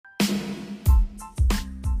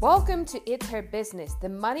Welcome to It's Her Business, the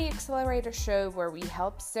Money Accelerator show where we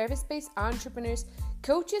help service-based entrepreneurs,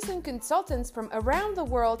 coaches, and consultants from around the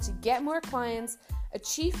world to get more clients,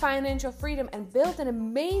 achieve financial freedom, and build an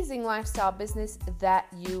amazing lifestyle business that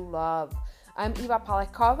you love. I'm Eva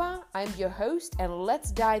Palakova, I'm your host, and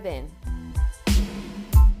let's dive in.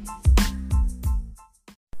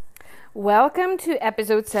 Welcome to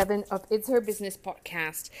episode 7 of It's Her Business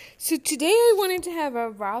podcast. So today I wanted to have a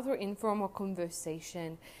rather informal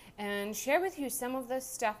conversation and share with you some of the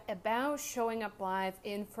stuff about showing up live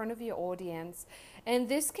in front of your audience. And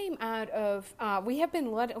this came out of, we have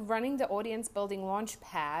been running the audience building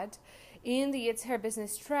launchpad in the It's Her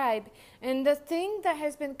Business tribe. And the thing that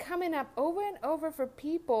has been coming up over and over for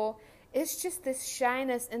people it's just this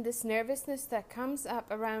shyness and this nervousness that comes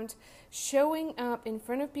up around showing up in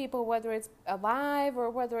front of people, whether it's live or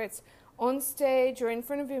whether it's on stage or in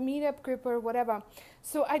front of your meetup group or whatever.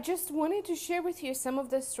 So I just wanted to share with you some of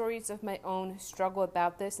the stories of my own struggle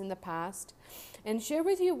about this in the past and share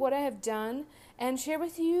with you what I have done and share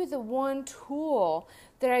with you the one tool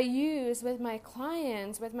that I use with my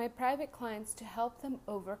clients, with my private clients to help them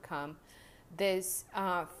overcome this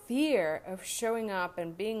fear of showing up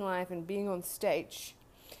and being live and being on stage.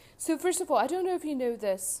 So first of all, I don't know if you know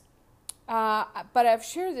this, but I've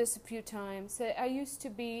shared this a few times. I used to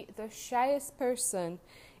be the shyest person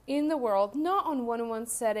in the world, not on one-on-one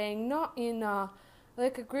setting, not in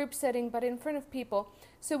like a group setting, but in front of people.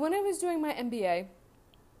 So when I was doing my MBA,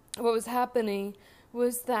 what was happening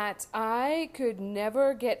was that I could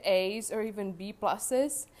never get A's or even B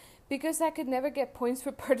pluses because I could never get points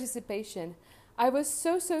for participation. I was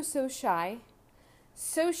so shy.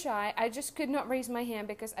 So shy, I just could not raise my hand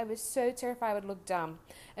because I was so terrified I would look dumb.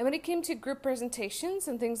 And when it came to group presentations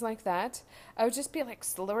and things like that, I would just be like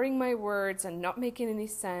slurring my words and not making any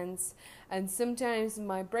sense. And sometimes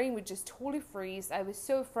my brain would just totally freeze. I was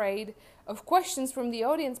so afraid of questions from the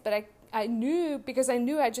audience, but I knew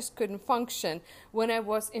I just couldn't function when I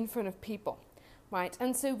was in front of people, right?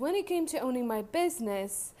 And so when it came to owning my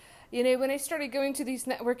business, when I started going to these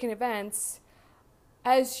networking events,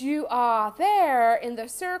 as you are there in the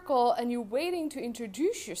circle and you're waiting to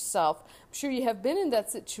introduce yourself, I'm sure you have been in that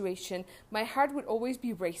situation, my heart would always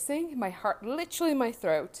be racing, my heart literally in my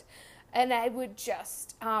throat. And I would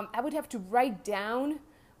just, I would have to write down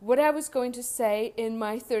what I was going to say in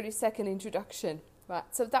my 30-second introduction. Right?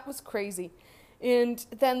 So that was crazy. And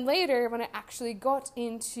then later, when I actually got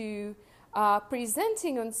into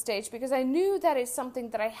presenting on stage, because I knew that is something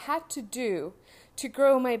that I had to do to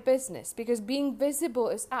grow my business, because being visible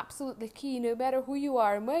is absolutely key no matter who you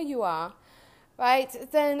are and where you are,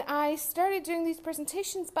 right? Then I started doing these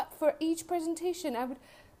presentations, but for each presentation I would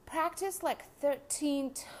practice like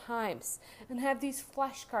 13 times and have these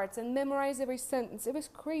flashcards and memorize every sentence. It was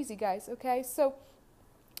crazy, guys, okay? So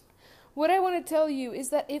what I want to tell you is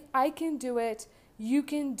that if I can do it, you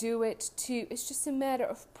can do it too. It's just a matter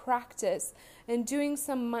of practice and doing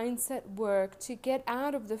some mindset work to get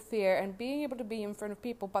out of the fear and being able to be in front of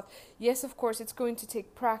people. But yes, of course, it's going to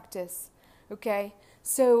take practice. Okay?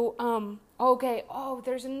 So,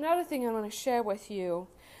 there's another thing I want to share with you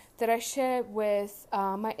that I shared with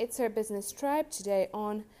my It's Her Business tribe today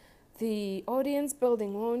on the Audience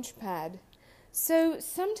Building Launchpad. So,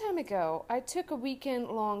 some time ago, I took a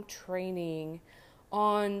weekend-long training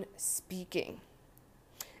on speaking.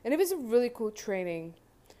 And it was a really cool training.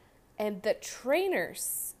 And the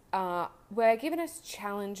trainers were giving us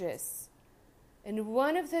challenges. And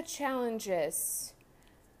one of the challenges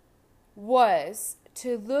was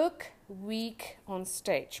to look weak on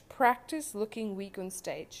stage. Practice looking weak on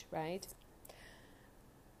stage, right?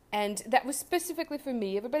 And that was specifically for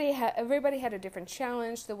me. Everybody had a different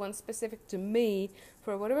challenge. The one specific to me,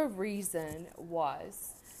 for whatever reason,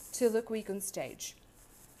 was to look weak on stage.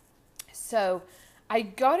 So I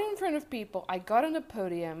got in front of people, I got on a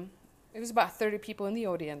podium, it was about 30 people in the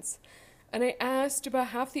audience, and I asked about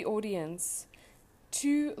half the audience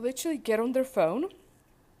to literally get on their phone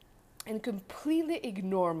and completely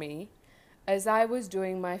ignore me as I was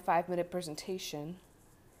doing my 5-minute presentation.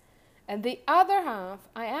 And the other half,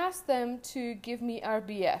 I asked them to give me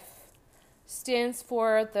RBF, stands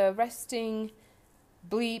for the resting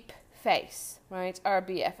bleep face, right?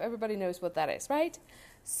 RBF, everybody knows what that is, right?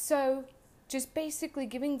 So just basically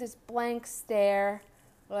giving this blank stare,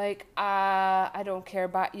 like, I don't care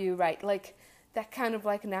about you, right? Like that kind of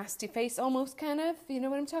like nasty face almost kind of, you know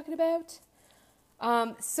what I'm talking about?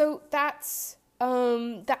 So that's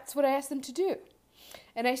what I asked them to do.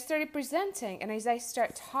 And I started presenting, and as I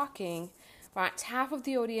start talking, right, half of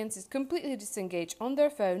the audience is completely disengaged on their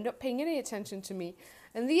phone, not paying any attention to me.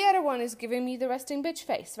 And the other one is giving me the resting bitch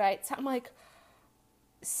face, right? So I'm like,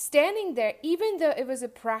 standing there, even though it was a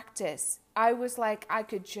practice, I was like, I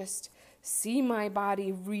could just see my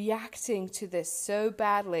body reacting to this so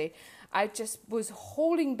badly. I just was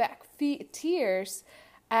holding back tears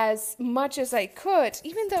as much as I could.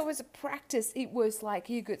 Even though it was a practice, it was like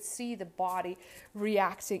you could see the body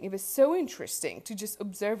reacting. It was so interesting to just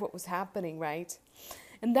observe what was happening, right?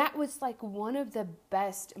 And that was like one of the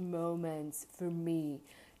best moments for me,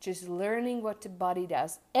 just learning what the body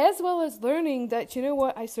does, as well as learning that, you know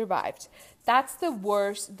what, I survived. That's the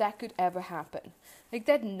worst that could ever happen. Like,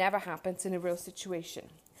 that never happens in a real situation.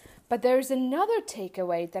 But there's another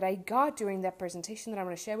takeaway that I got during that presentation that I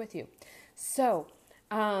want to share with you. So,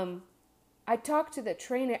 I talked to the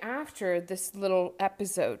trainer after this little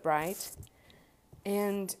episode, right?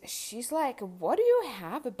 And she's like, what do you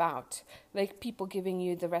have about, like, people giving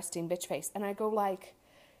you the resting bitch face? And I go like,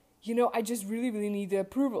 you know, I just really, really need the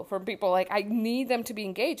approval from people. Like, I need them to be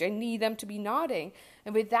engaged. I need them to be nodding.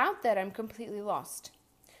 And without that, I'm completely lost.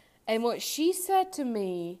 And what she said to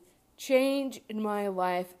me changed my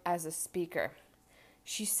life as a speaker.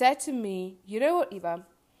 She said to me, you know what, Eva?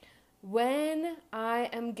 When I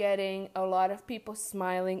am getting a lot of people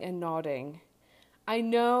smiling and nodding, I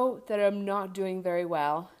know that I'm not doing very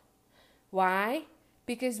well. Why?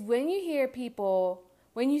 Because when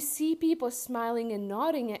you see people smiling and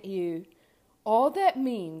nodding at you, all that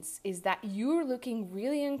means is that you're looking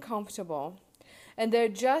really uncomfortable and they're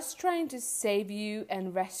just trying to save you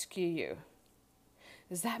and rescue you.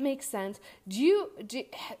 Does that make sense?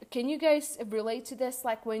 Can you guys relate to this?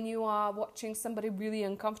 Like when you are watching somebody really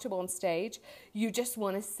uncomfortable on stage, you just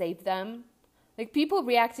want to save them. Like, people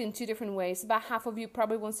react in two different ways. About half of you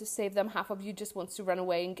probably wants to save them. Half of you just wants to run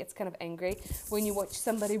away and gets kind of angry when you watch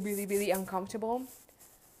somebody really, really uncomfortable.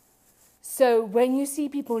 So when you see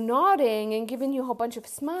people nodding and giving you a whole bunch of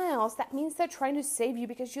smiles, that means they're trying to save you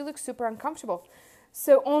because you look super uncomfortable.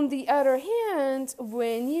 So on the other hand,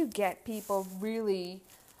 when you get people really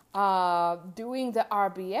doing the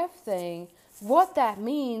RBF thing, what that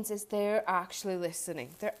means is they're actually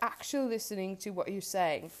listening. They're actually listening to what you're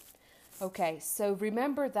saying. Okay, so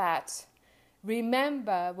remember that.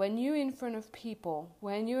 Remember, when you're in front of people,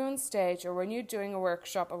 when you're on stage, or when you're doing a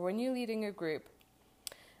workshop, or when you're leading a group,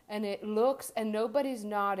 and it looks, and nobody's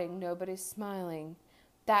nodding, nobody's smiling,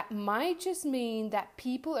 that might just mean that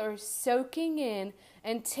people are soaking in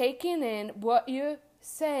and taking in what you're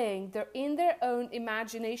saying. They're in their own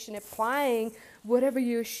imagination, applying whatever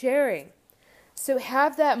you're sharing. So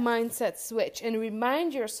have that mindset switch and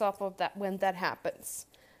remind yourself of that when that happens.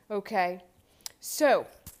 Okay, so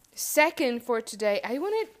second for today, I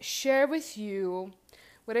want to share with you,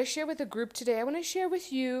 what I share with the group today, I want to share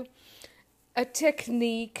with you a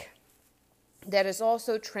technique that has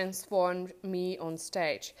also transformed me on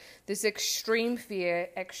stage. This extreme fear,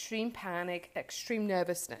 extreme panic, extreme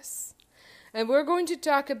nervousness. And we're going to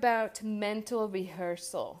talk about mental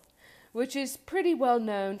rehearsal, which is pretty well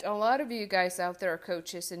known. A lot of you guys out there are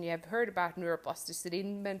coaches and you have heard about neuroplasticity,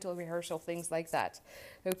 mental rehearsal, things like that.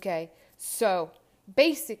 Okay, so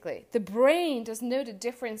basically, the brain doesn't know the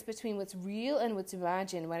difference between what's real and what's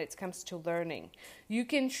imagined when it comes to learning. You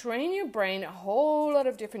can train your brain a whole lot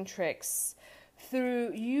of different tricks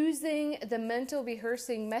through using the mental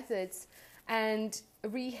rehearsing methods and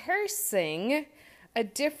rehearsing a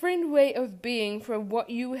different way of being from what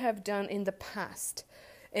you have done in the past.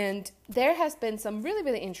 And there has been some really,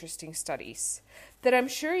 really interesting studies that I'm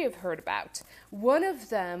sure you've heard about. One of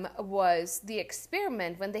them was the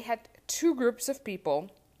experiment when they had two groups of people.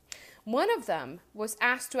 One of them was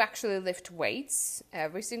asked to actually lift weights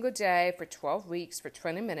every single day for 12 weeks for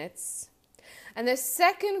 20 minutes. And the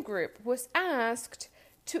second group was asked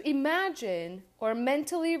to imagine or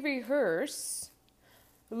mentally rehearse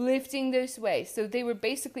lifting those weights. So they were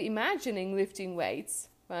basically imagining lifting weights,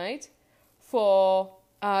 right, for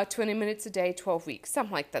 20 minutes a day, 12 weeks,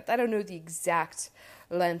 something like that. I don't know the exact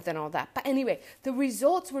length and all that. But anyway, the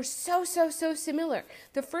results were so similar.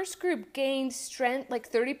 The first group gained strength,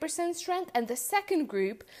 like 30% strength, and the second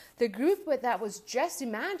group, the group that was just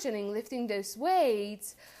imagining lifting those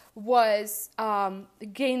weights, was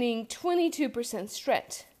gaining 22%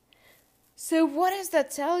 strength. So what does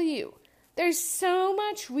that tell you? There's so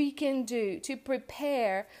much we can do to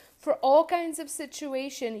prepare for all kinds of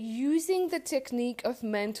situations using the technique of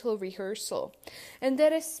mental rehearsal. And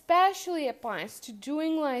that especially applies to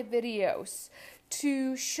doing live videos,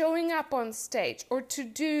 to showing up on stage, or to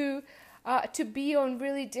be on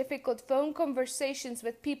really difficult phone conversations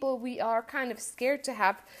with people we are kind of scared to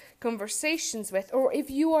have conversations with, or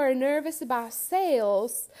if you are nervous about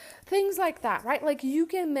sales, things like that, right? Like, you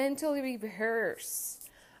can mentally rehearse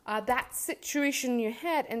that situation in your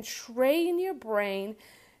head and train your brain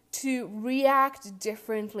to react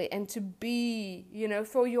differently and to be,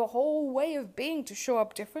 for your whole way of being to show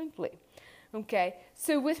up differently. Okay,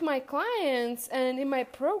 so with my clients and in my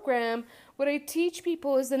program, what I teach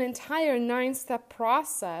people is an entire 9-step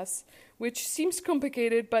process, which seems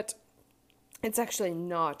complicated, but it's actually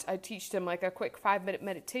not. I teach them like a quick 5-minute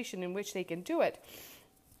meditation in which they can do it.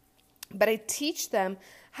 But I teach them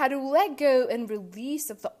how to let go and release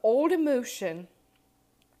of the old emotion,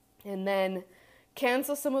 and then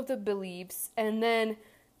cancel some of the beliefs, and then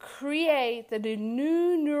create the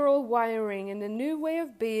new neural wiring and the new way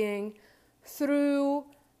of being through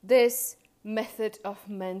this method of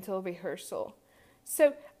mental rehearsal.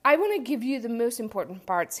 So I want to give you the most important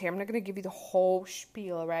parts here. I'm not going to give you the whole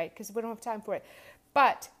spiel, right? Because we don't have time for it.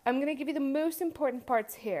 But I'm going to give you the most important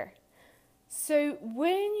parts here. So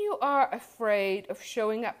when you are afraid of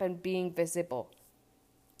showing up and being visible,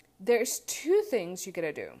 there's 2 things you got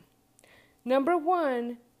to do. Number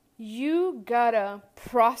 1, you gotta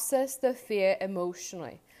process the fear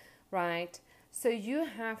emotionally, right? So you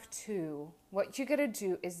have to, what you gotta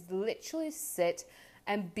do is literally sit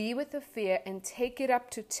and be with the fear and take it up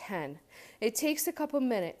to 10. It takes a couple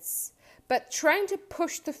minutes, but trying to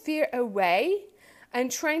push the fear away and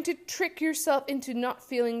trying to trick yourself into not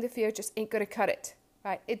feeling the fear just ain't gonna cut it,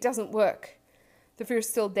 right? It doesn't work. The fear's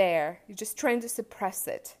still there. You're just trying to suppress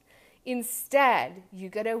it. Instead, you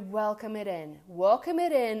gotta welcome it in. Welcome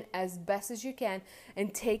it in as best as you can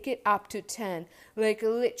and take it up to 10. Like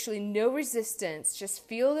literally no resistance. Just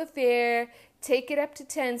feel the fear, take it up to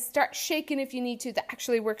 10. Start shaking if you need to. That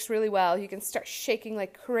actually works really well. You can start shaking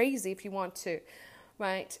like crazy if you want to,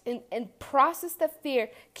 right? And process the fear.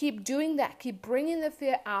 Keep doing that. Keep bringing the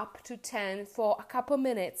fear up to 10 for a couple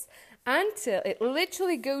minutes until it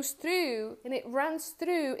literally goes through and it runs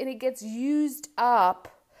through and it gets used up.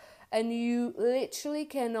 And you literally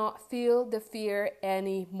cannot feel the fear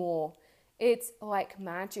anymore. It's like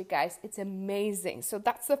magic, guys. It's amazing. So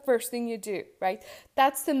that's the first thing you do, right?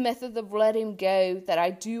 That's the method of letting go that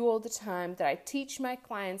I do all the time, that I teach my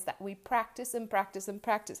clients, that we practice and practice and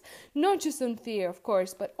practice. Not just on fear, of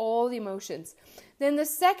course, but all the emotions. Then the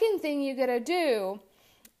second thing you gotta do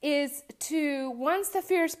is to, once the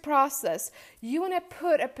fear is processed, you want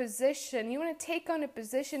to take on a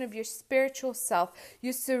position of your spiritual self.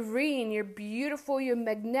 You're serene, you're beautiful, you're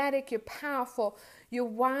magnetic, you're powerful, your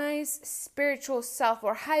wise spiritual self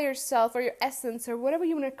or higher self or your essence or whatever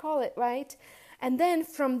you want to call it, right? And then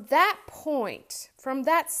from that point, from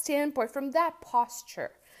that standpoint, from that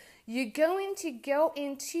posture, you're going to go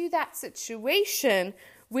into that situation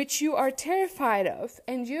which you are terrified of,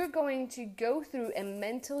 and you're going to go through and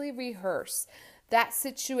mentally rehearse that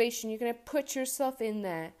situation. You're going to put yourself in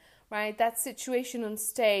there, right? That situation on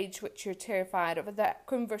stage which you're terrified of, or that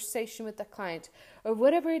conversation with the client, or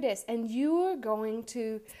whatever it is, and you are going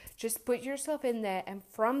to just put yourself in there, and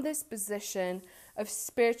from this position of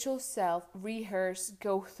spiritual self, rehearse,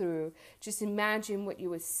 go through. Just imagine what you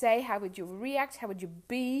would say, how would you react, how would you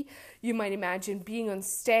be. You might imagine being on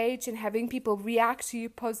stage and having people react to you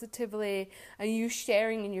positively and you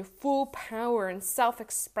sharing in your full power and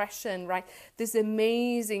self-expression, right? This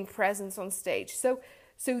amazing presence on stage. So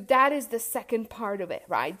that is the second part of it,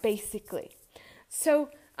 right? Basically. So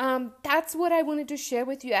that's what I wanted to share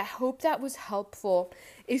with you. I hope that was helpful.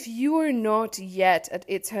 If you are not yet at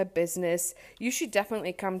It's Her Business, you should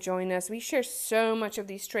definitely come join us. We share so much of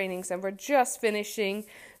these trainings, and we're just finishing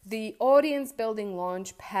the audience building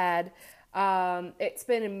launch pad. It's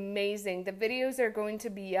been amazing. The videos are going to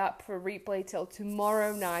be up for replay till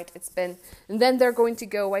tomorrow night. And then they're going to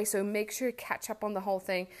go away, so make sure you catch up on the whole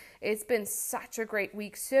thing. It's been such a great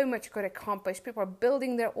week. So much got accomplished. People are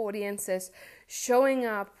building their audiences, showing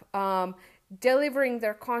up, delivering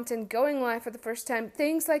their content, going live for the first time,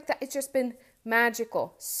 things like that. It's just been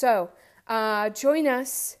magical. So join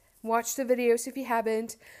us, watch the videos if you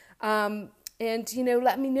haven't, and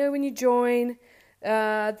let me know when you join,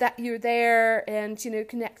 that you're there, and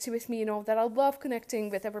connect with me and all that. I love connecting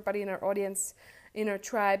with everybody in our audience, in our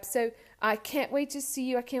tribe. So I can't wait to see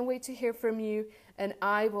you. I can't wait to hear from you, and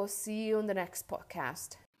I will see you on the next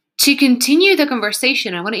podcast. To continue the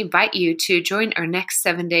conversation, I want to invite you to join our next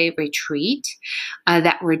 7-day retreat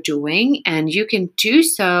that we're doing. And you can do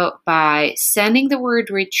so by sending the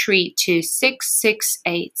word retreat to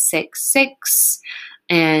 66866.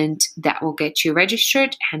 And that will get you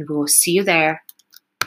registered, and we will see you there.